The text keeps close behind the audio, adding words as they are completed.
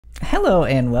Hello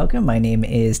and welcome. My name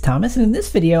is Thomas, and in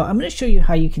this video I'm going to show you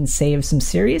how you can save some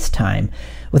serious time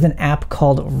with an app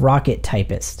called Rocket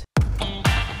Typist.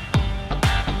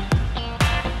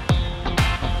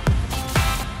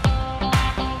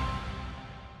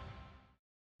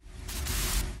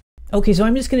 Okay, so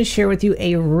I'm just going to share with you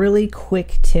a really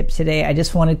quick tip today. I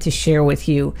just wanted to share with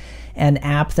you an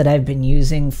app that I've been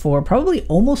using for probably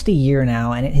almost a year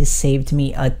now, and it has saved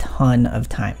me a ton of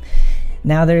time.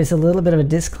 Now, there's a little bit of a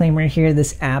disclaimer here.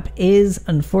 This app is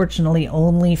unfortunately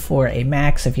only for a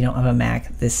Mac, so if you don't have a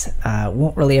Mac, this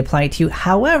won't really apply to you.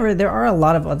 However, there are a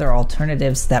lot of other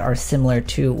alternatives that are similar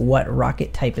to what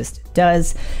Rocket Typist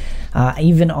does,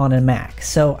 even on a Mac.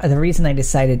 So the reason I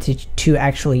decided to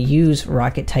actually use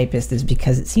Rocket Typist is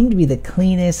because it seemed to be the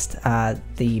cleanest,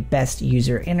 the best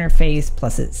user interface,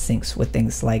 plus it syncs with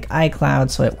things like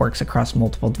iCloud, so it works across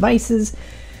multiple devices.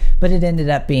 But it ended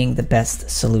up being the best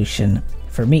solution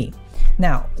for me.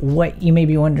 Now, what you may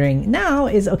be wondering now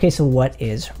is, okay, so what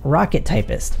is Rocket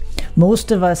Typist? Most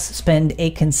of us spend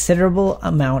a considerable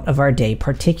amount of our day,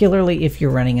 particularly if you're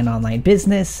running an online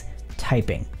business,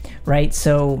 typing, right?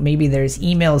 So maybe there's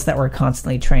emails that we're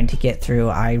constantly trying to get through.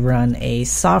 I run a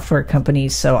software company,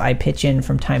 so I pitch in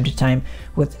from time to time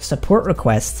with support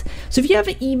requests. So if you have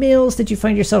emails that you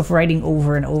find yourself writing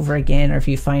over and over again, or if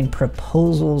you find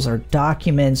proposals or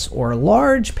documents or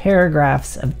large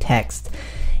paragraphs of text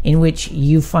in which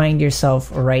you find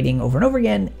yourself writing over and over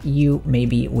again, you may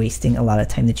be wasting a lot of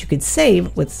time that you could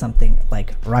save with something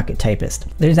like Rocket Typist.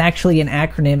 There's actually an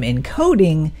acronym in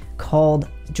coding called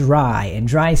DRY, and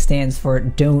DRY stands for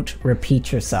don't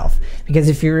repeat yourself, because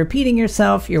if you're repeating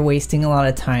yourself, you're wasting a lot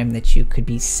of time that you could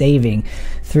be saving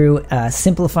through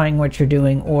simplifying what you're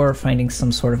doing or finding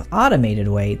some sort of automated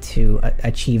way to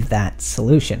achieve that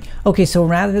solution. Okay, so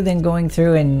rather than going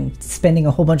through and spending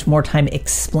a whole bunch more time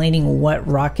explaining what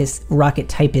Rocket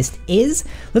Typist is,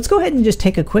 let's go ahead and just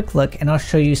take a quick look, and I'll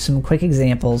show you some quick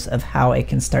examples of how it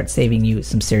can start saving you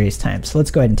some serious time. So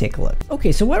let's go ahead and take a look.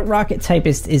 Okay, so what Rocket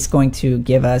Typist is going to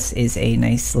give us is a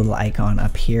nice little icon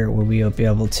up here where we will be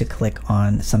able to click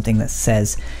on something that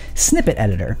says Snippet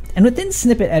Editor. And within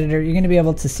Snippet Editor, you're going to be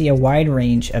able to see a wide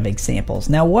range of examples.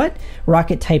 Now, what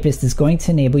Rocket Typist is going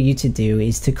to enable you to do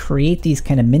is to create these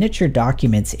kind of miniature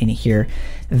documents in here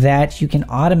that you can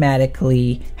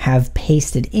automatically have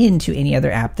pasted into any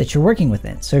other app that you're working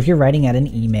within. So if you're writing out an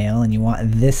email and you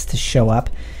want this to show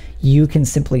up, you can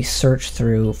simply search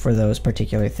through for those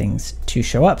particular things to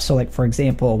show up. So like, for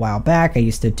example, a while back, I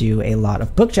used to do a lot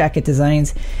of book jacket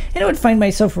designs, and I would find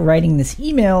myself writing this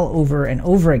email over and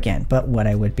over again. But what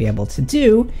I would be able to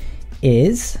do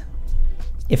is,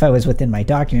 if I was within my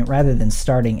document, rather than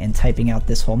starting and typing out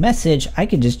this whole message, I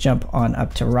could just jump on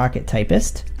up to Rocket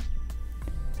Typist.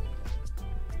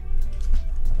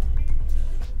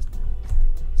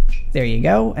 There you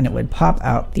go, and it would pop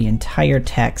out the entire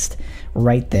text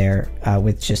right there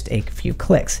with just a few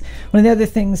clicks. One of the other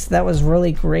things that was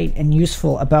really great and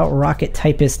useful about Rocket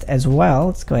Typist as well,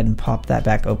 let's go ahead and pop that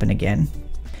back open again.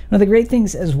 One of the great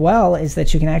things as well is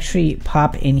that you can actually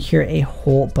pop in here a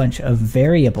whole bunch of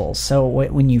variables. So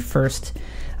when you first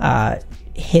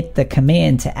hit the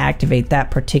command to activate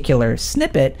that particular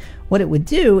snippet, what it would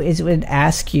do is it would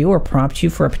ask you or prompt you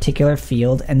for a particular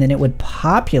field, and then it would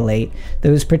populate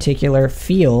those particular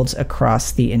fields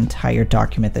across the entire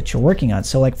document that you're working on.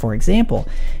 So like, for example,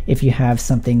 if you have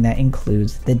something that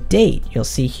includes the date, you'll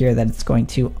see here that it's going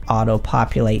to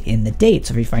auto-populate in the date.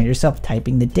 So if you find yourself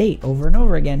typing the date over and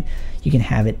over again, you can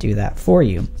have it do that for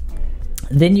you.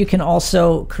 Then you can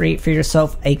also create for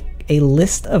yourself a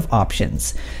list of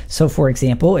options. So for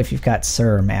example, if you've got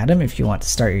Sir or Madam, if you want to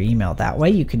start your email that way,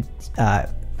 you could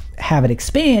have it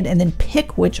expand and then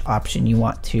pick which option you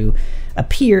want to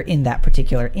appear in that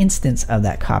particular instance of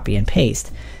that copy and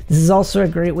paste. This is also a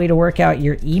great way to work out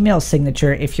your email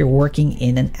signature if you're working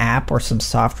in an app or some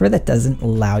software that doesn't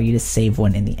allow you to save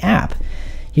one in the app.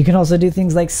 You can also do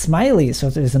things like smileys. So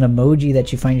if there's an emoji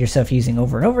that you find yourself using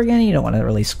over and over again, you don't want to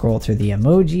really scroll through the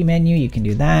emoji menu, you can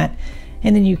do that.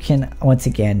 And then you can, once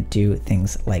again, do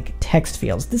things like text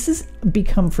fields. This has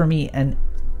become for me an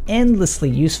endlessly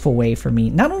useful way for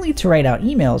me, not only to write out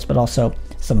emails, but also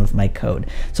some of my code.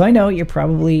 So I know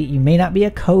you may not be a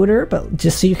coder, but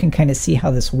just so you can kind of see how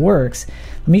this works,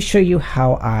 let me show you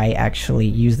how I actually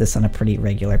use this on a pretty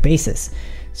regular basis.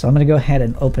 So I'm going to go ahead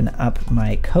and open up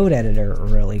my code editor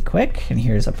really quick, and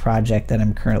here's a project that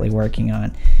I'm currently working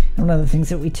on. And one of the things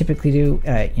that we typically do,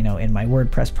 in my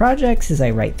WordPress projects is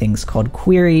I write things called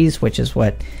queries, which is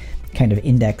what kind of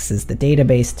indexes the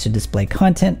database to display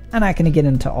content. I'm not going to get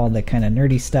into all the kind of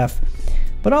nerdy stuff,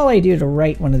 But all I do to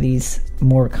write one of these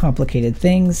more complicated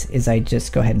things is I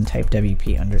just go ahead and type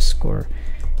WP underscore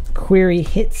query,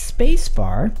 hit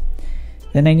spacebar.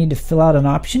 Then I need to fill out an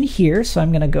option here. So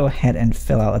I'm gonna go ahead and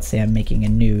fill out, let's say I'm making a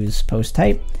news post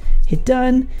type, hit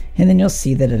done, and then you'll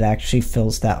see that it actually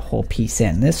fills that whole piece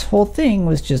in. This whole thing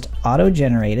was just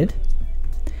auto-generated,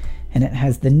 and it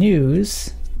has the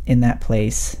news in that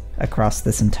place across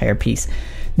this entire piece.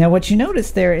 Now what you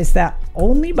notice there is that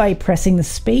only by pressing the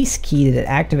space key did it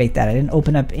activate that. I didn't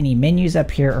open up any menus up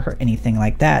here or anything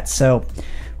like that. So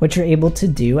what you're able to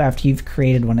do after you've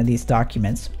created one of these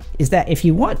documents is that if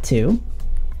you want to,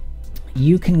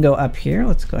 you can go up here.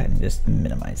 Let's go ahead and just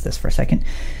minimize this for a second.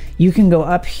 You can go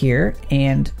up here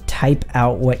and type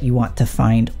out what you want to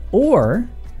find, or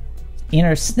in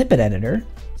our snippet editor,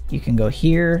 you can go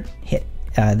here, hit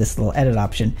this little edit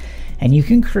option, and you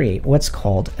can create what's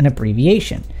called an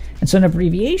abbreviation. And so an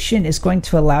abbreviation is going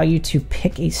to allow you to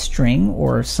pick a string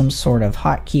or some sort of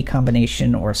hotkey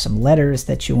combination or some letters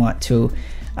that you want to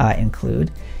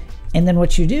include. And then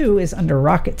what you do is under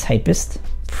Rocket Typist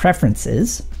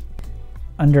Preferences,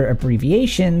 under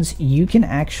abbreviations, you can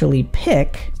actually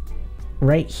pick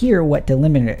right here what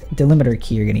delimiter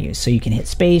key you're going to use. So you can hit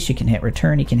space, you can hit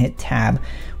return, you can hit tab,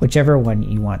 whichever one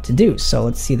you want to do. So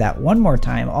let's see that one more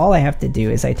time. All I have to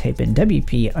do is I type in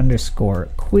WP underscore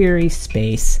query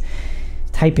space,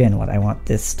 type in what I want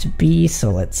this to be.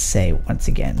 So let's say, once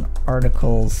again,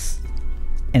 articles,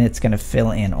 and it's going to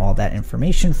fill in all that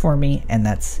information for me, and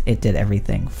it did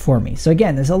everything for me. So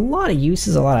again, there's a lot of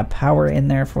uses, a lot of power in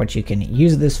there for what you can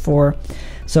use this for.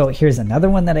 So here's another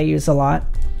one that I use a lot.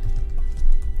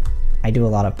 I do a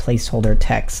lot of placeholder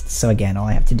text. So again, all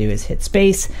I have to do is hit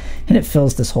space, and it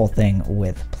fills this whole thing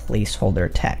with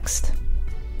placeholder text.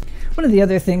 One of the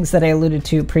other things that I alluded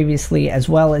to previously as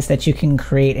well is that you can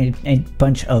create a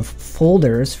bunch of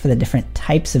folders for the different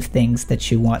types of things that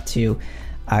you want to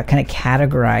kind of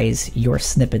categorize your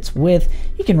snippets with.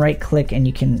 You can right click and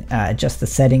you can adjust the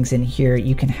settings in here.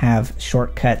 You can have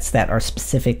shortcuts that are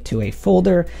specific to a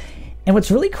folder. And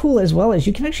what's really cool as well is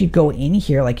you can actually go in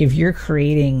here, like if you're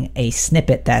creating a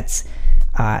snippet that's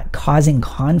causing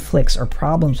conflicts or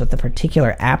problems with the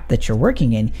particular app that you're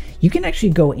working in, you can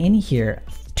actually go in here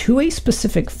to a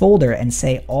specific folder and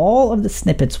say all of the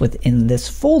snippets within this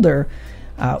folder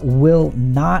will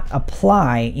not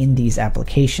apply in these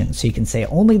applications. So you can say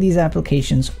only these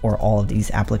applications or all of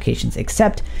these applications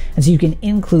except, and so you can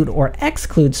include or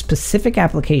exclude specific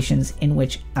applications in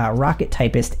which Rocket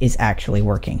Typist is actually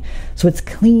working. So it's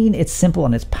clean, it's simple,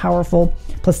 and it's powerful.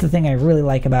 Plus the thing I really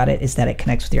like about it is that it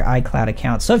connects with your iCloud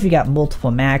account. So if you got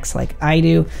multiple Macs like I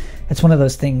do, it's one of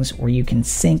those things where you can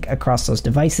sync across those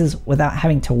devices without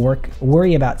having to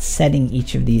worry about setting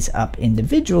each of these up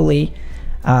individually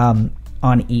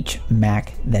on each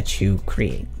Mac that you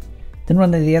create. Then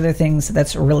one of the other things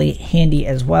that's really handy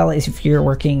as well is if you're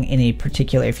working in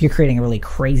if you're creating a really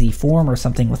crazy form or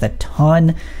something with a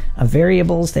ton of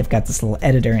variables, they've got this little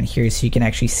editor in here so you can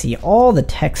actually see all the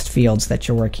text fields that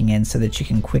you're working in so that you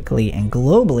can quickly and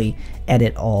globally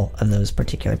edit all of those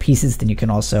particular pieces. Then you can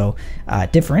also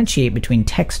differentiate between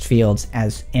text fields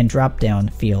and drop-down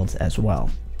fields as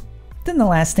well. Then the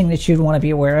last thing that you'd want to be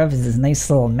aware of is this nice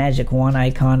little magic wand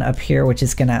icon up here, which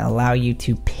is going to allow you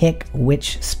to pick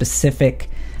which specific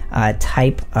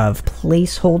type of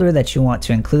placeholder that you want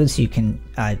to include. So you can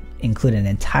include an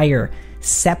entire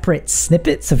separate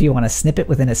snippet. So if you want a snippet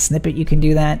within a snippet, you can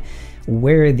do that.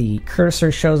 Where the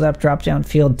cursor shows up, drop down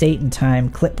field, date and time,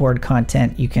 clipboard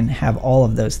content, you can have all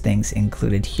of those things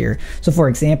included here. So for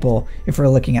example, if we're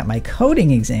looking at my coding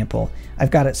example,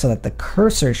 I've got it so that the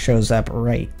cursor shows up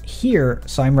right here.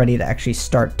 So I'm ready to actually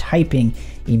start typing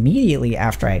immediately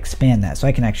after I expand that. So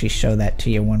I can actually show that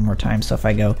to you one more time. So if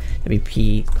I go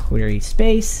WP query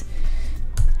space,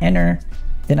 enter,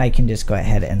 then I can just go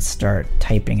ahead and start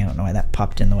typing. I don't know why that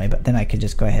popped in the way, but then I could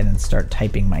just go ahead and start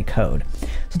typing my code.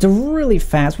 So it's a really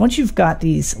fast, once you've got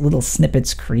these little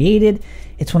snippets created,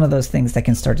 it's one of those things that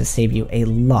can start to save you a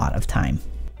lot of time.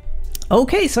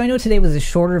 Okay, so I know today was a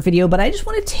shorter video, but I just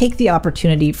want to take the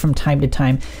opportunity from time to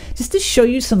time just to show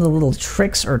you some of the little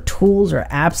tricks or tools or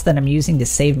apps that I'm using to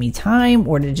save me time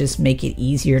or to just make it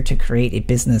easier to create a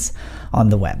business on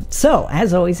the web. So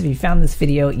as always, if you found this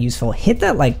video useful, hit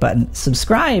that like button,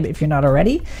 subscribe if you're not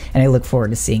already, and I look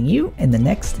forward to seeing you in the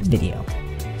next video.